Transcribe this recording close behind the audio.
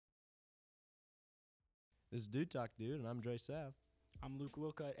This is Dude Talk Dude, and I'm Dre Sav. I'm Luke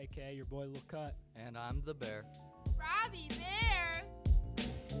Wilcutt, a.k.a. your boy Lil Cut. And I'm the Bear. Robbie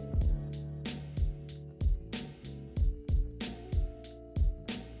Bears.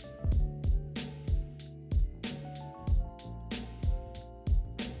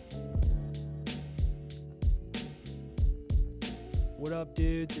 What up,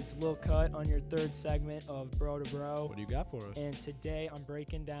 dudes? It's Lil Cut on your third segment of Bro to Bro. What do you got for us? And today I'm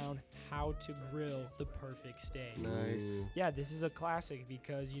breaking down how to grill the perfect steak. Nice. Ooh. Yeah, this is a classic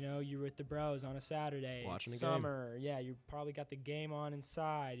because, you know, you're with the bros on a Saturday. Watching it's the game. summer. Yeah, you probably got the game on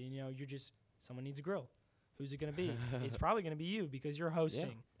inside. And, you know, someone needs a grill. Who's it going to be? It's probably going to be you because you're hosting.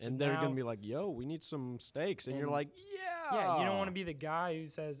 Yeah. So And they're now- going to be like, yo, we need some steaks. And you're And- like, Yeah, you don't want to be the guy who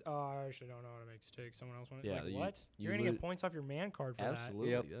says, "Oh, I actually don't know how to make steak." Someone else wants. Yeah, Like, you- what? you You're gonna lo- get points off your man card for that. Absolutely.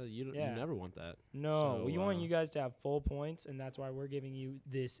 Yep. Yeah, you Yeah. never want that. No, So, we want you guys to have full points, and that's why we're giving you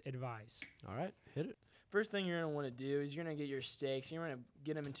this advice. All right, hit it. First thing you're going to want to do is you're going to get your steaks. You're going to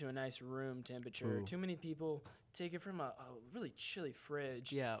get them into a nice room temperature. Ooh. Too many people take it from a really chilly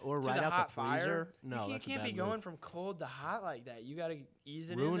fridge Yeah, or to right the out hot the freezer. fire. No, you that's can't a be bad going move. from cold to hot like that. You got to ease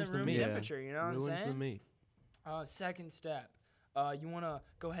it Ruins in the the room meat. temperature. You know what I'm Ruins saying? the meat. Second step, you want to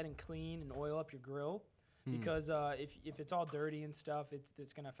go ahead and clean and oil up your grill Hmm. because if it's all dirty and stuff,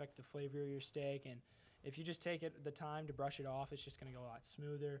 it's going to affect the flavor of your steak. And if you just take the time to brush it off, it's just going to go a lot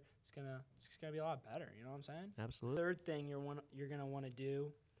smoother. It's just gonna be a lot better. You know what I'm saying? Absolutely. Third thing you're going to want to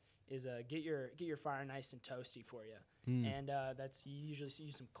do is get your fire nice and toasty for you. Mm. And that's you usually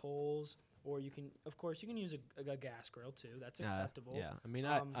use some coals, or you can use a gas grill too. That's acceptable. Yeah, I mean,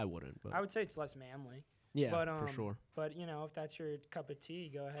 Um, I wouldn't, but I would say it's less manly. yeah, but, for sure. But, you know, if that's your cup of tea,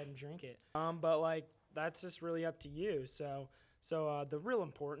 go ahead and drink it. But, like, that's just really up to you. So the real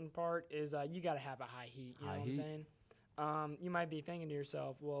important part is you got to have a high heat. You know High what heat. I'm saying? You might be thinking to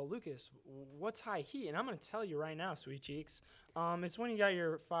yourself, well, Lucas, what's high heat? And I'm going to tell you right now, sweet cheeks. It's when you got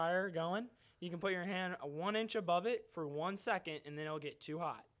your fire going. You can put your hand 1 inch above it for 1 second, and then it'll get too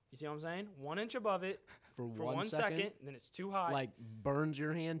hot. You see what I'm saying? 1 inch above it For for 1 1 second, second, then it's too hot. like burns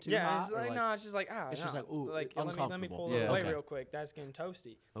your hand too yeah, hot? it's or like, no, it's just like, it's just no. like, ooh, let me uncomfortable. pull Yeah. it away Okay. real quick. That's getting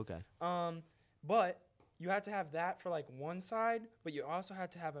toasty. Okay. But you have to have that for like one side, but you also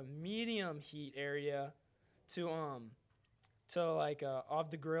have to have a medium heat area to off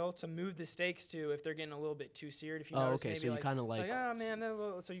the grill to move the steaks to if they're getting a little bit too seared. If you Oh, notice, okay, maybe so you kinda it's like- oh man, they're a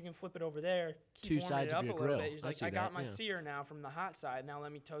little, so you can flip it over there. Keep Two warming sides it of up your a little grill. bit. He's I like, see I got that, my yeah. sear now from the hot side. Now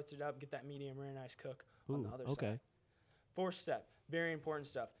let me toast it up, get that medium rare nice cook on the Ooh, other okay. side. Fourth step, very important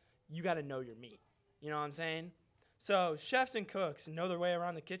stuff. You got to know your meat. You know what I'm saying? So chefs and cooks know their way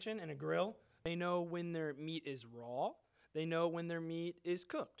around the kitchen and a grill. They know when their meat is raw. They know when their meat is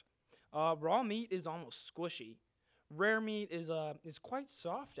cooked. Raw meat is almost squishy. Rare meat is quite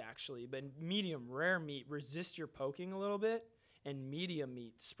soft actually, but medium rare meat resists your poking a little bit, and medium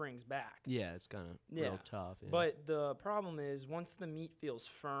meat springs back. Yeah, it's kind of real tough. Yeah. But the problem is once the meat feels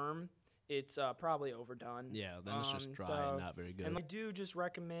firm, it's probably overdone. yeah, then it's just dry so- and not very good. And I do just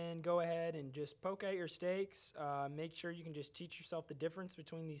recommend go ahead and just poke out your steaks. Make sure you can just teach yourself the difference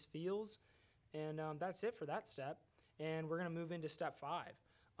between these feels. And that's it for that step. And we're going to move into step 5.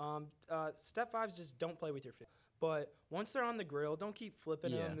 Step 5 is just don't play with your feel. But once they're on the grill, don't keep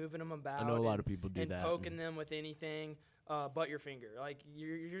flipping Yeah. them, moving them about. I know a lot and- of people do and that. poking them with anything but your finger. Like,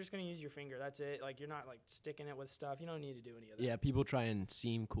 you're just going to use your finger. That's it. Like, you're not, like, sticking it with stuff. You don't need to do any of that. Yeah, people try and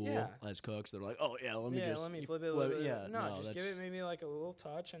seem cool Yeah. as cooks. They're like, oh yeah, let me Yeah, just let me you flip it a little bit. Yeah, No, just give that's- it maybe like a little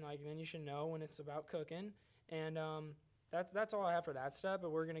touch, and like then you should know when it's about cooking. And that's all I have for that step. But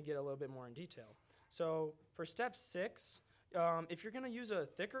we're gonna get a little bit more in detail. So for step 6, if you're gonna use a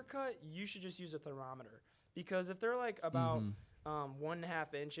thicker cut, you should just use a thermometer, because if they're like about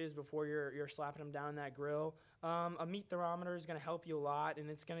 1.5 inches before you're slapping them down in that grill, a meat thermometer is going to help you a lot, and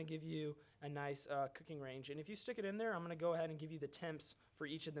it's going to give you a nice cooking range. And if you stick it in there, I'm going to go ahead and give you the temps for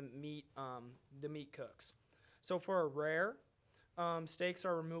each of the meat cooks. So for a rare, steaks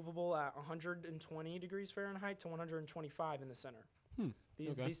are removable at 120 degrees Fahrenheit to 125 in the center. okay.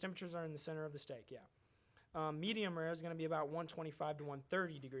 These temperatures are in the center of the steak, yeah. Medium rare is going to be about 125 to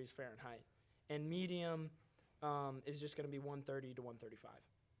 130 degrees Fahrenheit, and medium is just going to be 130 to 135.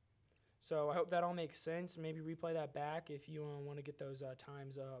 So I hope that all makes sense. Maybe replay that back if you want to get those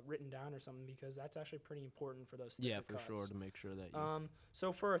times written down or something, because that's actually pretty important for those thicker Yeah, for cuts. sure, to make sure that you.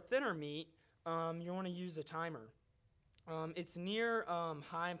 So for a thinner meat, you want to use a timer. It's near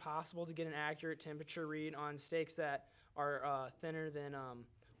high impossible to get an accurate temperature read on steaks that are thinner than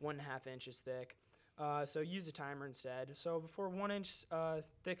 1.5 inches thick. So use a timer instead. So for 1 inch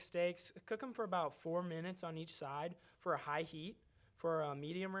thick steaks, cook them for about 4 minutes on each side for a high heat for a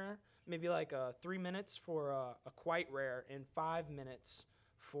medium rare, maybe like 3 minutes for a quite rare, and 5 minutes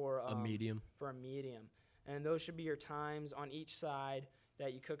for A medium. For a medium. And those should be your times on each side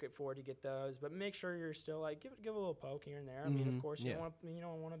that you cook it for to get those. But make sure you're still like give a little poke here and there. I mean, of course, you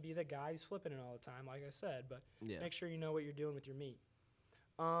don't want to be the guy who's flipping it all the time, like I said. But make sure you know what you're doing with your meat.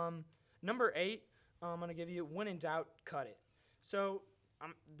 Number 8, I'm gonna give you when in doubt, cut it. So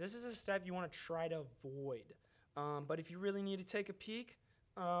this is a step you want to try to avoid. But if you really need to take a peek,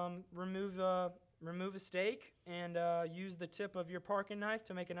 remove a steak and use the tip of your parking knife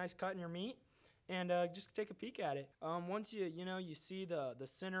to make a nice cut in your meat. And just take a peek at it. Once you see the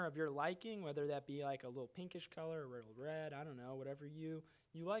center of your liking, whether that be like a little pinkish color or a little red, I don't know, whatever you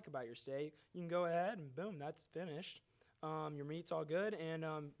like about your steak, you can go ahead and boom, that's finished. Your meat's all good, and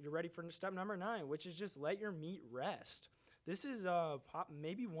you're ready for step number 9, which is just let your meat rest. This is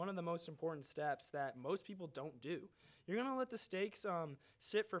maybe one of the most important steps that most people don't do. You're going to let the steaks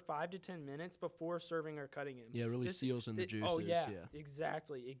sit for 5 to 10 minutes before serving or cutting them. Yeah, it really seals in the juices. Oh, yeah,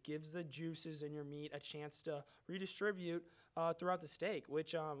 exactly. It gives the juices in your meat a chance to redistribute throughout the steak,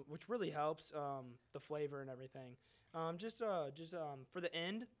 which really helps the flavor and everything. Just for the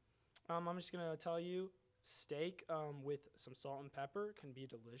end, I'm just going to tell you, steak with some salt and pepper can be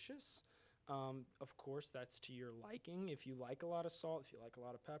delicious. Of course, that's to your liking. If you like a lot of salt, if you like a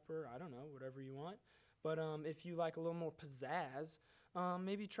lot of pepper, I don't know, whatever you want. But if you like a little more pizzazz,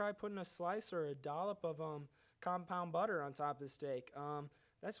 maybe try putting a slice or a dollop of compound butter on top of the steak.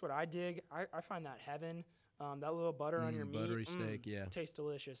 That's what I dig. I find that heaven. That little butter on your meat. Buttery steak, yeah. Tastes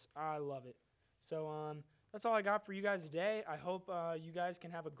delicious. I love it. So that's all I got for you guys today. I hope you guys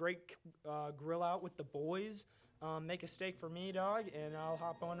can have a great grill out with the boys. Make a steak for me, dog, and I'll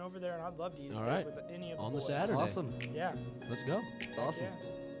hop on over there, and I'd love to eat a steak with any of the boys. On the Saturday. Awesome. Yeah. Let's go. It's awesome.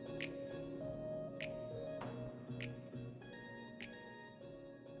 Yeah.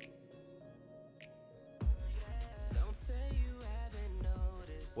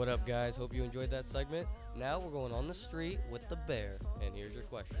 What up, guys? Hope you enjoyed that segment. Now we're going on the street with the bear, and here's your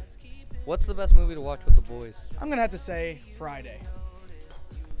question. What's the best movie to watch with the boys? I'm going to have to say Friday.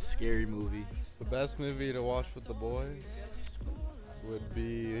 Scary movie. The best movie to watch with the boys would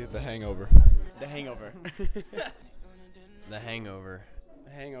be The Hangover. The Hangover. The Hangover.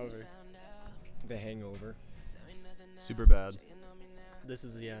 The Hangover. The Hangover. Super bad. This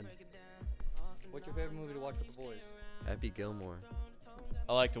is the end. What's your favorite movie to watch with the boys? Happy Gilmore.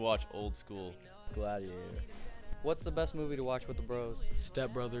 I like to watch old school. Gladiator. What's the best movie to watch with the bros?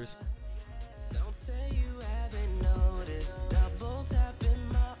 Step Brothers.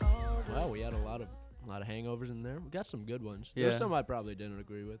 Wow, we had a lot of hangovers in there. We got some good ones. Yeah. There's some I probably didn't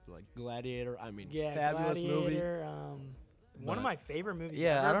agree with, like Gladiator. I mean, Yeah, fabulous Gladiator, movie. one of my favorite movies.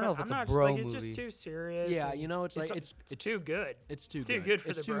 Yeah, ever, I don't know but if it's I'm a not, bro It's just movie. too serious. Yeah, and you know, it's too good. It's too Too good. good for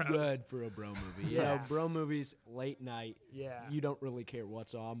it's the too bros. good for a bro movie. You know, Yeah. bro movies late night. Yeah. You don't really care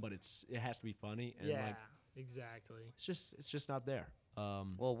what's on, but it has to be funny. And Yeah. like, Exactly. it's just not there.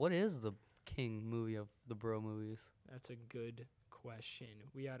 Well, what is the king movie of the bro movies? That's a good question.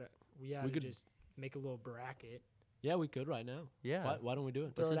 We ought We to could- just make a little bracket. Yeah, we could right now. Yeah. Why don't we do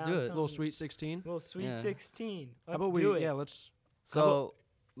it? Throw Let's just down do it. some Little Sweet 16. Little Sweet Yeah. 16. How Let's about do we? it. Yeah, let's So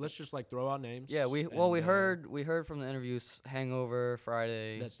just like throw out names. yeah, we and, heard from the interviews Hangover,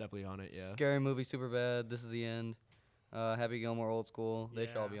 Friday, That's definitely on it. Yeah. Scary Movie, Superbad, This is the End, Happy Gilmore, Old School. They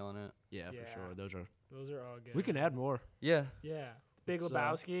should all Yeah. be on it. Yeah, Yeah. for sure. Those are. Those are all good. We can add more. Yeah. Yeah. Big Let's,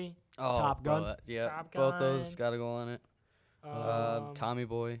 Lebowski. Oh, Top bro, Gun. yeah. Top Both those Gun. gotta go on it. Tommy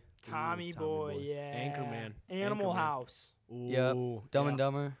Boy. Tommy Tommy Boy. Boy. Yeah. Anchorman. Animal Anchorman. House. Yep. Ooh, Dumb yeah. and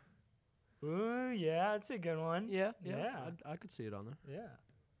Dumber. Ooh, yeah, that's a good one. Yeah, Yeah. I could see it on there. Yeah.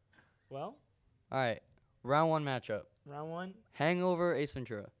 Well, All right. Round 1 matchup. round 1. Hangover, Ace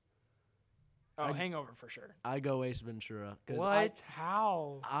Ventura. Oh, I- Hangover for sure. I go Ace Ventura. 'Cause What?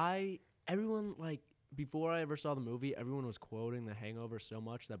 How? Everyone, like, before I ever saw the movie, everyone was quoting The Hangover so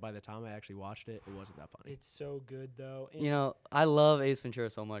much that by the time I actually watched it, it wasn't that funny. It's so good though. And You know, I love Ace Ventura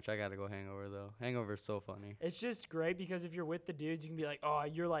so much. I gotta go Hangover though. Hangover's so funny. it's just great because if you're with the dudes, you can be like, "Oh,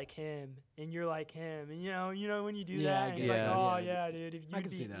 you're like him, and you're like him," and you know when you do Yeah, I that, and it's guess like, so, "Oh yeah. yeah, dude." If you I can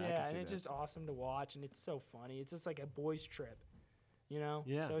see that, I yeah, can see and it's that. just awesome to watch, and it's so funny. It's just like a boys' trip, you know.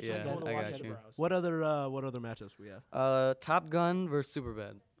 Yeah. So it's Yeah, just cool to I watch got the you. bros. What other matchups we have? Top Gun versus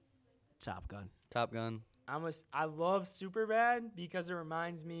Superbad. Top Gun. Top Gun. I love Superbad because it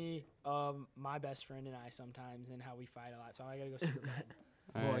reminds me of my best friend and I sometimes and how we fight a lot. So I gotta go Superbad.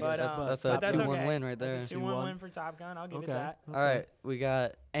 All Well, right. I guess That's that's a that's 2-1 okay. win right there. That's a 2-1 2-1. win for Top Gun. I'll give Okay. it that. All right. We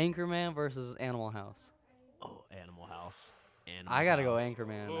got Anchorman versus Animal House. Oh, Animal House. Animal I gotta go House.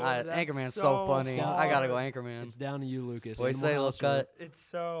 Anchorman. Oh, I, that's Anchorman's so so funny. I gotta go hard. Anchorman. It's down to you, Lucas. What do you Animal say, House Lil or- Cut? It's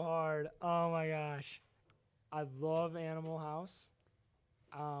so hard. Oh my gosh. I love Animal House.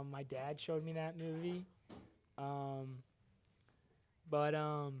 My dad showed me that movie. But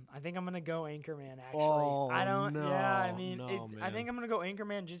I think I'm gonna go Anchorman. Actually, I Oh, don't. Yeah, I no, mean, no, I man. think I'm gonna go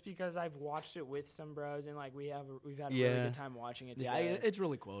Anchorman just because I've watched it with some bros and like we've had a really Yeah. good time watching it Yeah, together. it's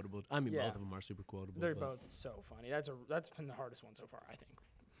really quotable. I mean, Yeah. both of them are super quotable. They're but- both so funny. That's been the hardest one so far, I think.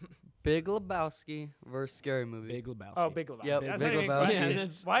 Big Lebowski versus Scary Movie. Big Lebowski. Oh, Big Lebowski. Yep, That's Big not even a Lebowski. question. Yeah,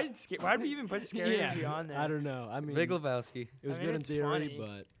 that's- Why'd we even put Scary Yeah, Movie on there? I don't know. I mean, Big Lebowski. it was I mean, good in it's theory, funny.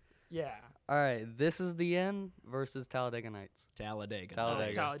 but Yeah. All right, This Is the End versus Talladega Nights. Talladega.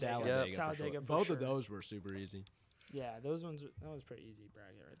 Talladega. Talladega. Yep. for Talladega sure. for Both sure. of those were super easy. Yeah, that was pretty easy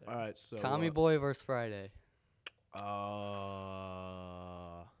bracket right there. All right, so Tommy Boy versus Friday.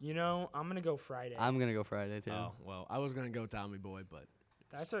 You know, I'm gonna go Friday. I'm gonna go Friday too. Oh well, I was gonna go Tommy Boy, but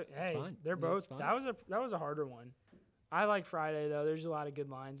That's a it's hey. fine. They're Yeah, both. it's fine. That was a harder one. I like Friday though. There's a lot of good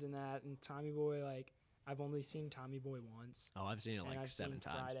lines in that, and Tommy Boy, like I've only seen Tommy Boy once, oh, I've seen it and like I've 7 seen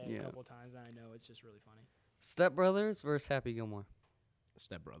times. Friday Yeah. a couple times, and I know it's just really funny. Step Brothers versus Happy Gilmore.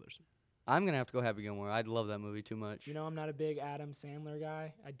 Step Brothers. I'm gonna have to go Happy Gilmore. I love that movie too much. You know, I'm not a big Adam Sandler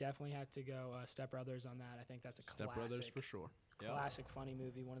guy. I definitely have to go Step Brothers on that. I think that's a Step classic, Brothers for sure. Yep. classic funny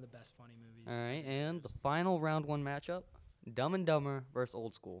movie. One of the best funny movies. All right, and the final round one matchup: Dumb and Dumber versus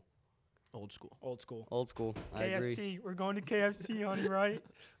Old School. Old school. Old school. Old School. I agree. KFC. We're going to KFC, honey, right?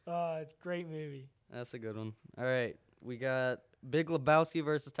 It's a great movie. That's a good one. All right, we got Big Lebowski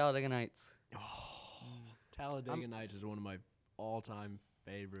versus Talladega Nights. Talladega Nights is one of my all-time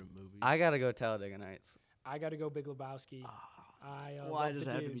favorite movies. I gotta go Talladega Nights. I got to go Big Lebowski. I Why love does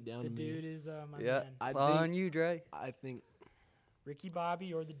the it have to dude. be down The to me? dude is my Yeah, man. I it's think- on you, Dre. I think Ricky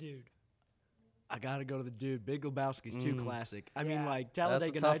Bobby or the dude. I gotta go to the dude. Big Lebowski's too Mm. classic. I Yeah. mean, like a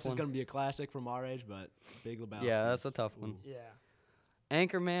Talladega tough Nights is one. gonna be a classic from our age, but Big Lebowski. Yeah, that's a tough one. Yeah.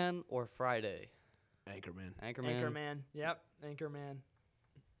 Anchorman or Friday? Anchorman. Anchorman. Anchorman. Yep. Anchorman.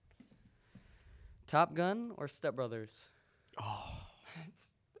 Top Gun or Step Brothers?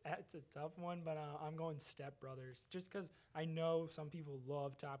 It's a tough one, but I'm going Step Brothers just because I know some people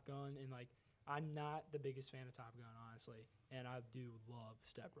love Top Gun, and like I'm not the biggest fan of Top Gun, honestly, and I do love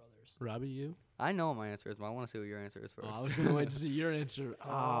Step Brothers. Robbie, you? I know what my answer is, but I want to see what your answer is first. Oh, I was gonna wait to see your answer.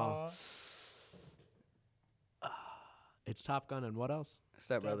 Oh, it's Top Gun and what else?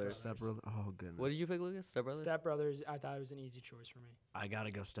 Step Step Brothers. Step Brother. Oh goodness. What did you pick, Lucas? Step Brothers? Step Brothers, I thought it was an easy choice for me. I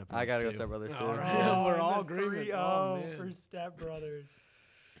gotta go Step Brothers. I gotta go too. Step Brothers too. All right. We're and all the agreement. 3-0 Oh, man. for Step Brothers.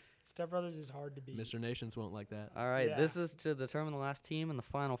 Step Brothers is hard to beat. Mr. Nations won't like that. All right, Yeah. this is to determine the last team in the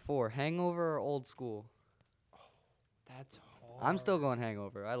final four. Hangover or Old School? That's hard. I'm still going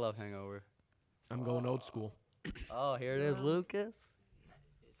Hangover. I love Hangover. I'm going old school. Oh, here it is, Yeah. Lucas.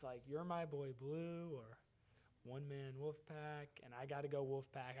 It's like You're My Boy Blue or One Man Wolfpack, and I gotta go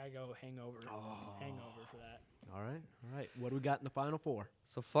Wolfpack. I go Hangover. Hangover for that. All right. All right. What do we got in the final four?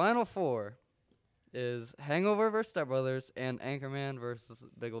 So final four is Hangover versus Step Brothers and Anchorman versus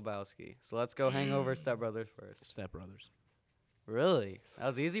Big Lebowski. So let's go Hangover, Step Brothers first. Step Brothers. Really? That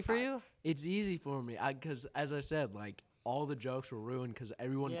was easy for you? It's easy for me because, as I said, like all the jokes were ruined because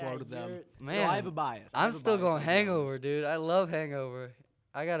everyone Yeah, quoted them. you're- Man, So I have a bias. I have I'm a still bias, going I'll be Hangover, honest. dude. I love Hangover.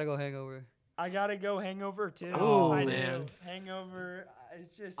 I gotta go Hangover. I gotta go Hangover too. Oh, I man. do. Hangover.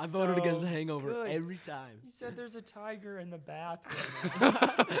 It's just. I voted against so Hangover good. every time. He said there's a tiger in the bathroom.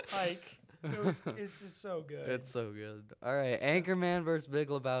 Like it's just so good. It's so good. All right, Anchorman versus Big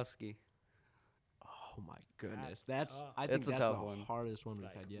Lebowski. Oh my goodness, That's that's tough. I think It's a that's tough the one. hardest one we've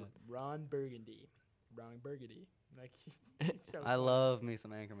like had yet. Ron Burgundy. Like he's so I funny. love me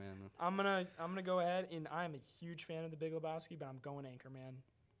some Anchorman. I'm gonna go ahead, and I'm a huge fan of the Big Lebowski, but I'm going Anchorman.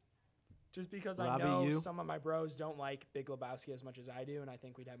 Just because Robbie, I know you? some of my bros don't like Big Lebowski as much as I do, and I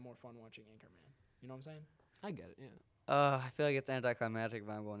think we'd have more fun watching Anchorman. You know what I'm saying? I get it. Yeah. I feel like it's anticlimactic,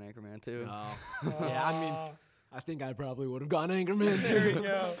 but I'm going Anchorman too. Yeah, I mean, I think I probably would have gone Anchorman there we too.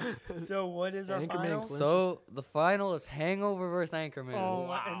 go. So what is our Anchorman final? clinches. So the final is Hangover versus Anchorman.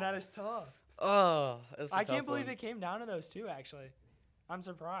 Oh, and that is tough. Oh, it's a I can't tough believe one. it came down to those two. Actually, I'm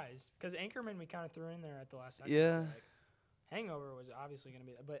surprised because Anchorman we kind of threw in there at the last second. I feel Yeah. like. Hangover was obviously gonna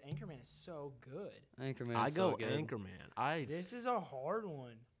be, but Anchorman is so good. Anchorman. I so go good. Anchorman. This is a hard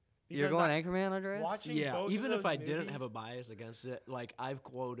one. You're because going I- Anchorman, Andreas? Watching Yeah, both even of if those I didn't have a movies, bias against it, like I've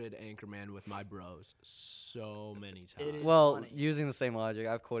quoted Anchorman with my bros so many times. It is Well, funny. using the same logic,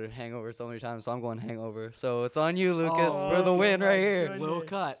 I've quoted Hangover so many times, so I'm going Hangover. So it's on you, Lucas, Oh, for the okay, win my right here. goodness. Lil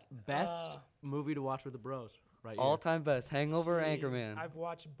Cut, best Ah. movie to watch with the bros. right All here. time best. Hangover or Jeez, Anchorman? I've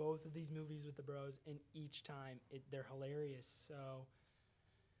watched both of these movies with the bros, and each time they're hilarious. So,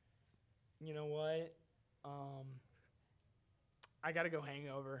 you know what? I gotta go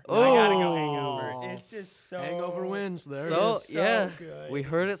Hangover. I gotta go Hangover. Oh. It's just so Hangover wins. There So, it is. so yeah, good. we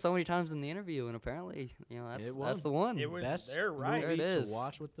heard it so many times in the interview, and apparently, that's It that's won. the one. It was. Best They're right. There it movie is. to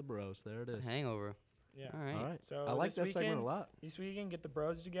watch with the bros. There it is. Hangover. Yeah. All right. All right. So I like this that segment a weekend- lot. This weekend, get the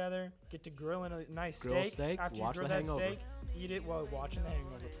bros together, get to grilling a nice Grill steak. steak, After watch you grill The that Hangover. steak, eat it while watching The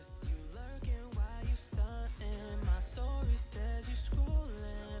Hangover.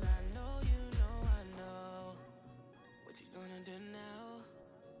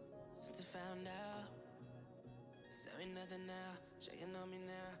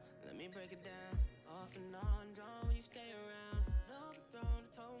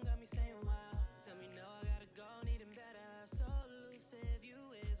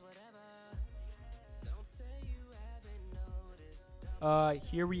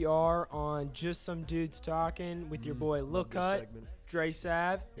 Here we are on Just Some Dudes Talking with your boy Lil Love this Cut, segment. Dre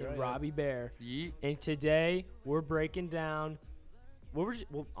Sav, Here I and am. Robbie Bear. Yeet. And today we're breaking down.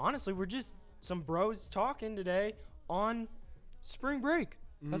 Honestly, we're just some bros talking today on spring break.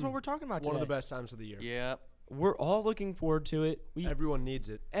 That's what we're talking about One today. of the best times of the year. Yep. We're all looking forward to it. Everyone needs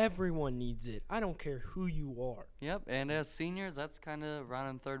it. Everyone needs it. I don't care who you are. Yep. And as seniors, that's kind of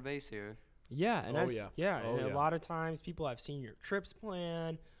running third base here. Yeah, and Oh, that's yeah. Oh, and yeah. a lot of times people have senior trips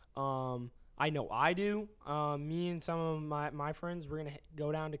planned. I know I do. Me and some of my friends, we're gonna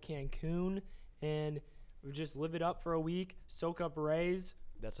go down to Cancun and we just live it up for a week, soak up rays.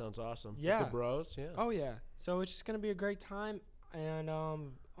 That sounds awesome. With Yeah. the bros. Yeah. Oh yeah, so it's just gonna be a great time, and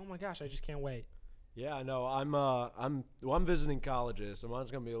oh my gosh, I just can't wait. Yeah, I know. I'm visiting colleges, so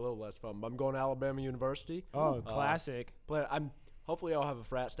mine's gonna be a little less fun. But I'm going to Alabama University. Oh, classic. But hopefully I'll have a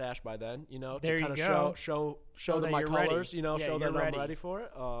frat stash by then. You know, There to you kind go. of show Show them that my you're ready. colors. You know, Yeah, show that you're ready. I'm ready for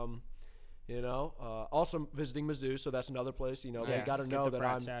it. Also visiting Mizzou, so that's another place. You know, they Nice. got to Get know the that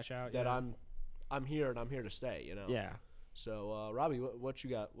frat I'm stash out. that yeah. I'm here and I'm here to stay. You know. Yeah. So Robbie, what you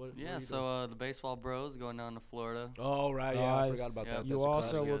got? What Yeah. are you So the baseball bros going down to Florida. doing? Oh right, yeah, I Uh, forgot about Yep. that. You That's a also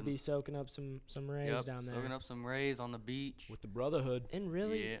classic. will good. be soaking up some rays Yep. down there. Soaking up some rays on the beach. with the brotherhood. And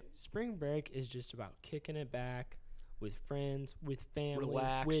really, Yeah. spring break is just about kicking it back with friends, with family,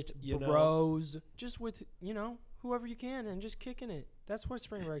 Relaxed, with you know. bros, just with, whoever you can and just kicking it. That's what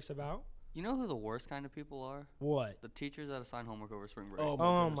spring break's about. You know who the worst kind of people are? What? The teachers that assign homework over spring break. Oh,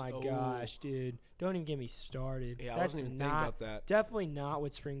 Oh goodness. my Oh. gosh, dude. Don't even get me started. Yeah, I That's wasn't even thinking not about that. definitely not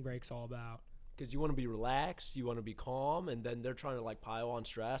what spring break's all about. Because you want to be relaxed, you want to be calm, and then they're trying to like pile on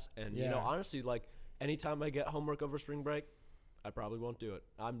stress. And you know, Yeah. honestly, like anytime I get homework over spring break, I probably won't do it.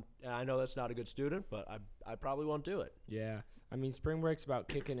 And I know that's not a good student, but I probably won't do it. Yeah. I mean, spring break's about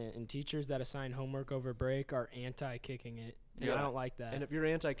kicking it, and teachers that assign homework over break are anti-kicking it. And I Yeah. don't like that. And if you're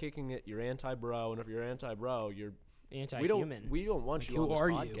anti-kicking it, you're anti-bro, and if you're anti-bro, you're Anti-human. we don't want Like, you who on this are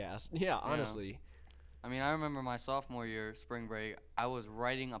you? podcast. Yeah, honestly. I mean, I remember my sophomore year spring break. I was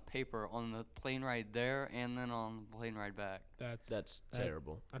writing a paper on the plane ride there and then on the plane ride back. That's That's that-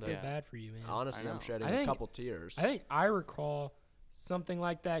 terrible. I feel Yeah. bad for you, man. Honestly, I'm know. shedding I a think- couple tears. I think I recall something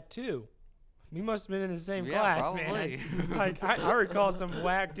like that too. We must have been in the same Yeah, class, probably. man. Like I recall some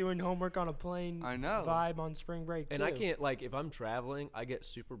whack doing homework on a plane I know. vibe on spring break and too. I can't like if I'm traveling, I get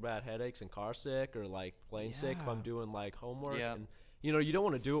super bad headaches and car sick or like plane sick if I'm Yeah. doing like homework. Yeah. And you know, you don't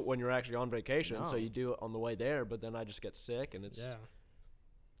want to do it when you're actually on vacation, so No. you do it on the way there. But then I just get sick, and it's Yeah,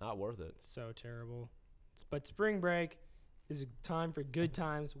 not worth it. it's so terrible. But spring break is a time for good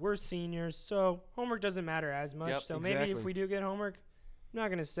times. We're seniors, so homework doesn't matter as much. Yep, so maybe if exactly. we do get homework, I'm not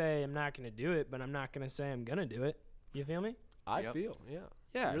gonna say I'm not gonna do it, but I'm not gonna say I'm gonna do it. You feel me? I Yep. feel, yeah.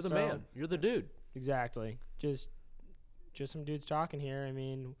 Yeah, You're the so- man. You're the dude. Exactly. Just some dudes talking here. I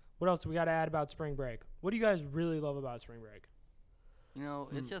mean, what else do we got to add about spring break? What do you guys really love about spring break? You know,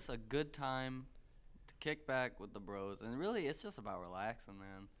 it's just a good time to kick back with the bros. And really, it's just about relaxing,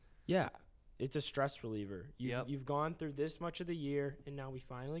 man. Yeah, it's a stress reliever. Yep. You've gone through this much of the year, and now we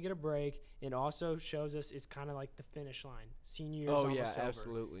finally get a break. It also shows us it's kind of like the finish line. Senior year's Oh yeah, almost over.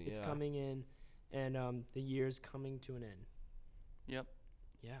 absolutely. It's yeah. coming in, and the year's coming to an end. Yep.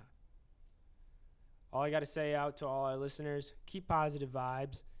 Yeah. All I got to say out to all our listeners, keep positive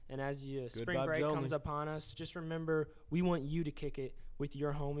vibes. And as spring vibes break only. comes upon us, just remember we want you to kick it with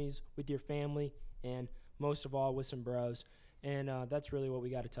your homies, with your family, and most of all with some bros. And that's really what we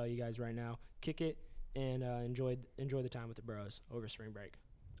got to tell you guys right now. Kick it and enjoy the time with the bros over spring break.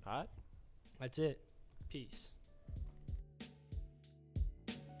 All right. That's it. Peace.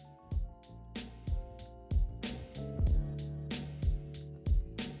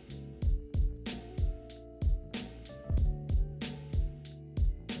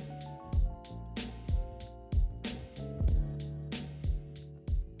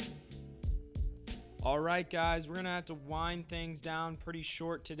 All right, guys, we're going to have to wind things down pretty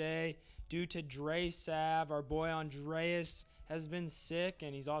short today due to Dre Sav. Our boy Andreas has been sick,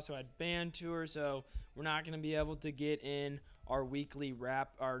 and he's also had band tour, so we're not going to be able to get in our weekly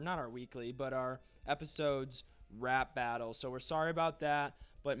rap, or not our weekly, but our episodes rap battle. So we're sorry about that.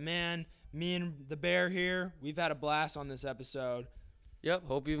 But, man, me and the Bear here, we've had a blast on this episode. Yep,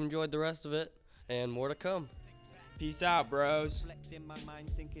 hope you've enjoyed the rest of it, and more to come. Peace out, bros. Reflecting my mind,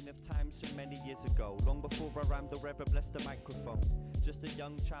 thinking of times so many years ago, long before I rhymed or ever blessed the microphone. Just a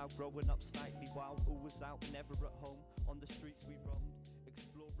young child growing up slightly wild, always out, never at home. On the streets we roamed,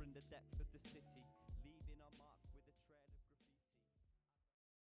 exploring the depth of